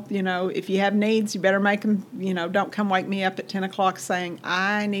 We all, if you have needs, you better make them, don't come wake me up at 10 o'clock saying,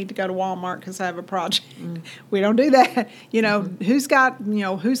 I need to go to Walmart because I have a project. We don't do that. Who's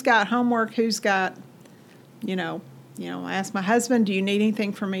got homework, who's got, I ask my husband, do you need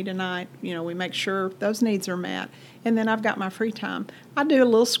anything from me tonight? We make sure those needs are met. And then I've got my free time. I do a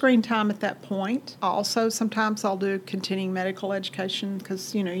little screen time at that point. Also, sometimes I'll do continuing medical education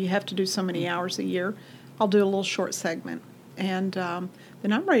because, you have to do so many hours a year. I'll do a little short segment. And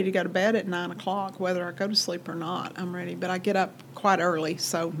then I'm ready to go to bed at 9 o'clock, whether I go to sleep or not. I'm ready. But I get up quite early,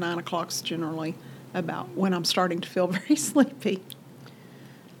 so 9 o'clock's generally about when I'm starting to feel very sleepy.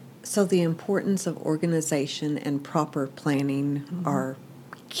 So the importance of organization and proper planning are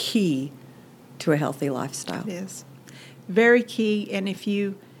key to a healthy lifestyle. It is. Very key. And if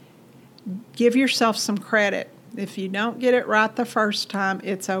you give yourself some credit If you don't get it right the first time,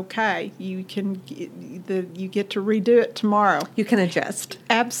 it's okay. You get to redo it tomorrow. You can adjust.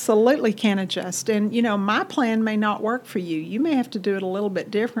 Absolutely can adjust. And, my plan may not work for you. You may have to do it a little bit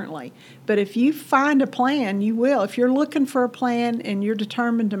differently. But if you find a plan, you will. If you're looking for a plan and you're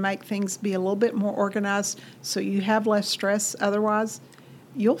determined to make things be a little bit more organized so you have less stress otherwise,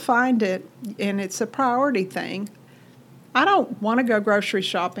 you'll find it, and it's a priority thing. I don't want to go grocery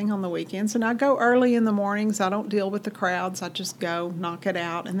shopping on the weekends, and I go early in the mornings. I don't deal with the crowds. I just go, knock it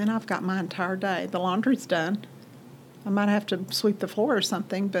out, and then I've got my entire day. The laundry's done. I might have to sweep the floor or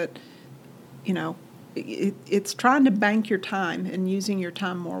something, but, it's trying to bank your time and using your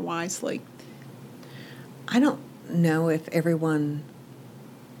time more wisely. I don't know if everyone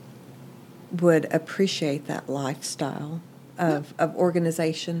would appreciate that lifestyle of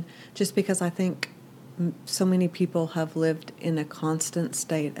organization, just because I think so many people have lived in a constant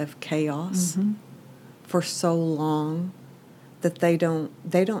state of chaos for so long that they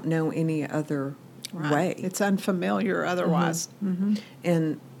don't know any other way. It's unfamiliar otherwise.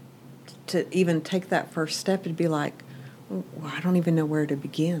 And to even take that first step, it'd be like, well, I don't even know where to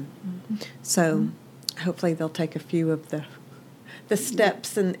begin. So hopefully they'll take a few of the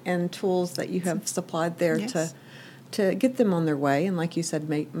steps and tools that you have supplied there to get them on their way, and like you said,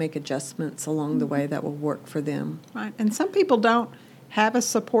 make adjustments along the way that will work for them. Right. And some people don't have a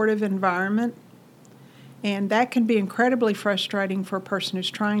supportive environment, and that can be incredibly frustrating for a person who's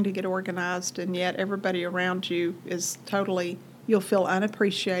trying to get organized, and yet everybody around you is totally, you'll feel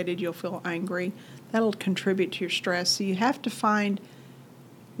unappreciated, you'll feel angry. That'll contribute to your stress. So you have to find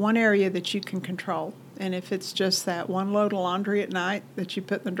one area that you can control, and if it's just that one load of laundry at night that you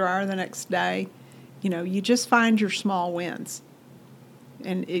put in the dryer the next day, you just find your small wins.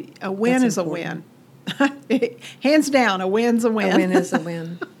 And a win is a win. Hands down, a win's a win. A win is a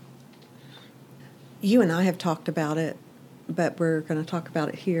win. You and I have talked about it, but we're going to talk about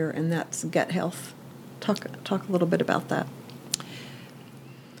it here, and that's gut health. Talk a little bit about that.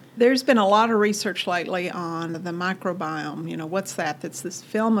 There's been a lot of research lately on the microbiome. What's that? That's this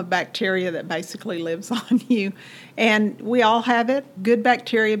film of bacteria that basically lives on you. And we all have it. Good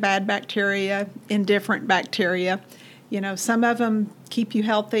bacteria, bad bacteria, indifferent bacteria. Some of them keep you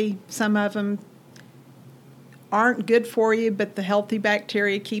healthy. Some of them aren't good for you, but the healthy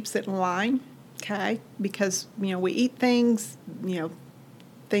bacteria keeps it in line, okay? Because, we eat things,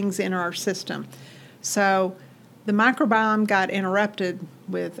 things enter our system. So the microbiome got interrupted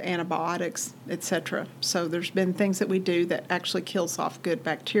with antibiotics, etc. So there's been things that we do that actually kills off good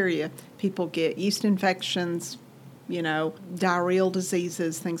bacteria. People get yeast infections, diarrheal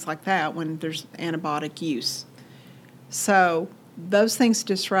diseases, things like that when there's antibiotic use. So those things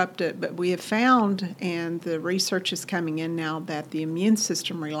disrupt it, but we have found, and the research is coming in now, that the immune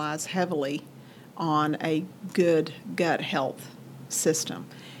system relies heavily on a good gut health system.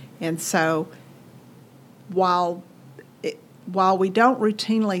 And so while we don't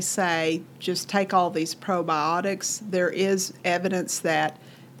routinely say just take all these probiotics, there is evidence that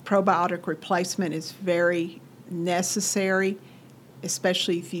probiotic replacement is very necessary,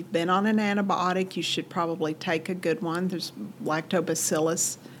 especially if you've been on an antibiotic. You should probably take a good one. There's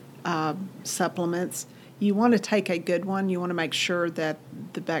lactobacillus supplements. You want to take a good one. You want to make sure that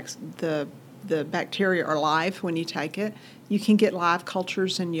the bacteria are live when you take it. You can get live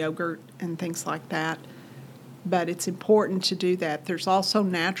cultures in yogurt and things like that, but it's important to do that. There's also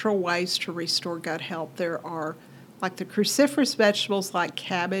natural ways to restore gut health. There are, like the cruciferous vegetables like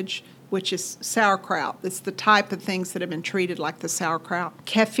cabbage, which is sauerkraut. It's the type of things that have been treated like the sauerkraut.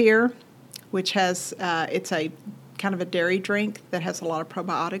 Kefir, which has, it's a kind of a dairy drink that has a lot of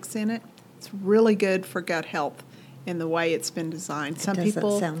probiotics in it. It's really good for gut health in the way it's been designed. Some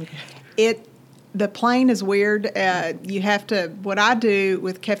people, sound good. The plain is weird. You have to, what I do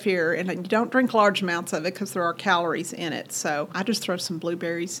with kefir, and you don't drink large amounts of it because there are calories in it. So I just throw some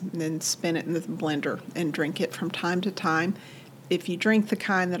blueberries and then spin it in the blender and drink it from time to time. If you drink the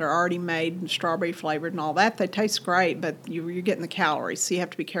kind that are already made and strawberry flavored and all that, they taste great, but you're getting the calories, so you have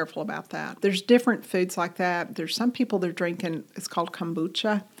to be careful about that. There's different foods like that. There's some people that are drinking, it's called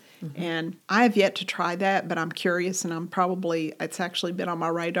kombucha. And I have yet to try that, but I'm curious, and it's actually been on my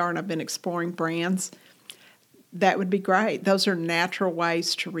radar, and I've been exploring brands. That would be great. Those are natural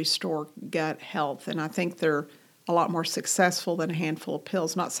ways to restore gut health, and I think they're a lot more successful than a handful of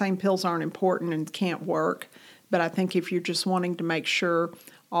pills. Not saying pills aren't important and can't work, but I think if you're just wanting to make sure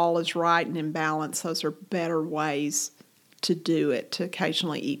all is right and in balance, those are better ways to do it, to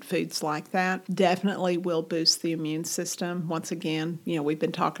occasionally eat foods like that. Definitely will boost the immune system. Once again, we've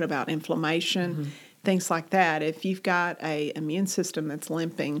been talking about inflammation, things like that. If you've got an immune system that's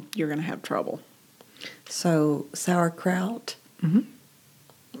limping, you're going to have trouble. So sauerkraut,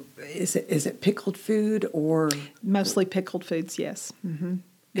 is it pickled food or? Mostly pickled foods, yes.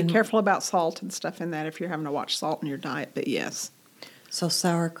 Be careful about salt and stuff in that if you're having to watch salt in your diet, but yes. So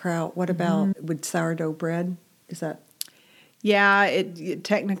sauerkraut, what about with sourdough bread? Is that? Yeah, it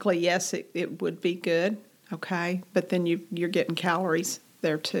technically, yes, it would be good, okay? But then you're getting calories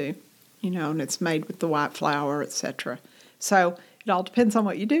there too, and it's made with the white flour, etc. So it all depends on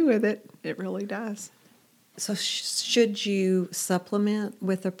what you do with it. It really does. So should you supplement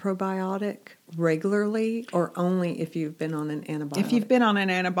with a probiotic regularly or only if you've been on an antibiotic? If you've been on an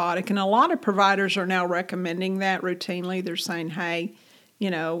antibiotic, and a lot of providers are now recommending that routinely, they're saying, hey,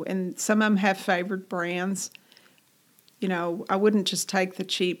 and some of them have favored brands. I wouldn't just take the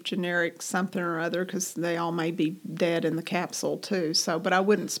cheap generic something or other because they all may be dead in the capsule too. But I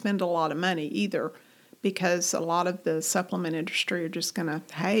wouldn't spend a lot of money either because a lot of the supplement industry are just going to,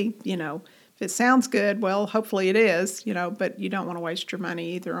 hey, if it sounds good, well, hopefully it is, but you don't want to waste your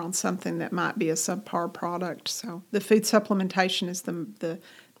money either on something that might be a subpar product. So the food supplementation is the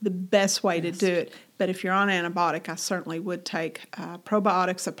best way to do it. But if you're on antibiotic, I certainly would take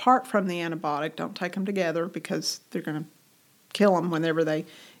probiotics apart from the antibiotic. Don't take them together because they're going to kill them whenever they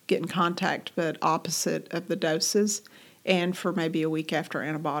get in contact, but opposite of the doses. And for maybe a week after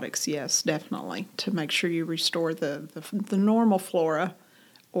antibiotics, yes, definitely, to make sure you restore the normal flora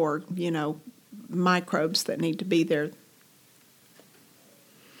or, microbes that need to be there.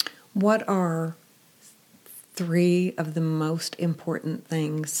 What are 3 of the most important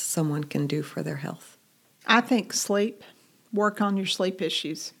things someone can do for their health? I think sleep. Work on your sleep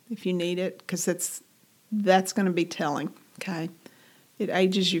issues if you need it, because that's going to be telling, okay? It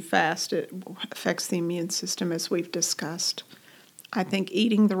ages you fast. It affects the immune system, as we've discussed. I think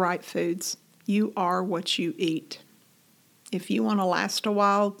eating the right foods. You are what you eat. If you want to last a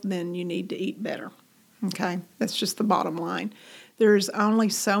while, then you need to eat better, okay? That's just the bottom line. There's only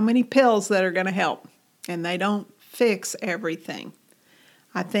so many pills that are going to help, and they don't fix everything.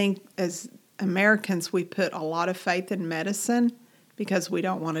 I think as Americans, we put a lot of faith in medicine because we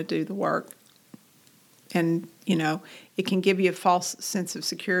don't want to do the work. And, it can give you a false sense of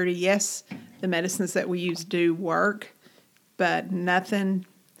security. Yes, the medicines that we use do work, but nothing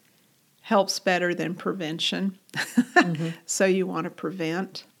helps better than prevention. So you want to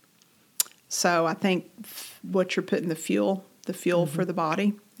prevent. So I think what you're putting the fuel for the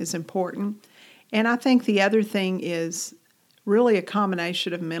body is important. And I think the other thing is really a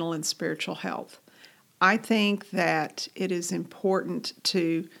combination of mental and spiritual health. I think that it is important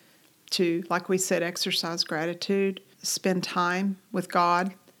to, like we said, exercise gratitude, spend time with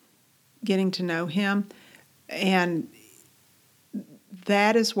God, getting to know Him, and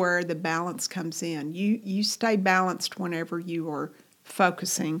that is where the balance comes in. You stay balanced whenever you are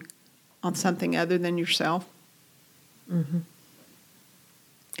focusing on something other than yourself. And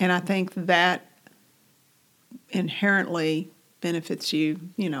I think that inherently benefits you,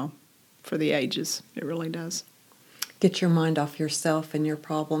 for the ages. It really does. Get your mind off yourself and your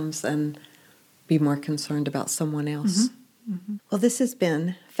problems and be more concerned about someone else. Well, this has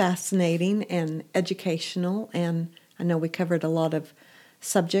been fascinating and educational, and I know we covered a lot of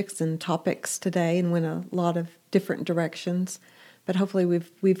subjects and topics today and went a lot of different directions, but hopefully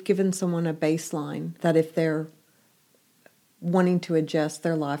we've given someone a baseline that if they're wanting to adjust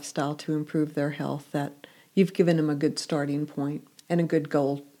their lifestyle to improve their health, that you've given them a good starting point and a good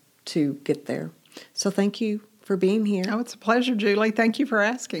goal to get there. So thank you for being here. Oh, it's a pleasure, Julie. Thank you for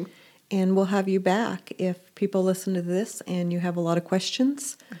asking. And we'll have you back. If people listen to this and you have a lot of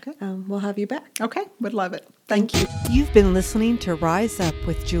questions, we'll have you back. Okay, would love it. Thank you. You've been listening to Rise Up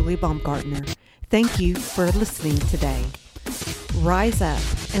with Julie Baumgartner. Thank you for listening today. Rise up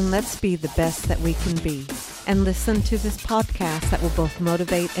and let's be the best that we can be. And listen to this podcast that will both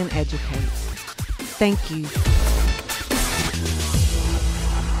motivate and educate. Thank you.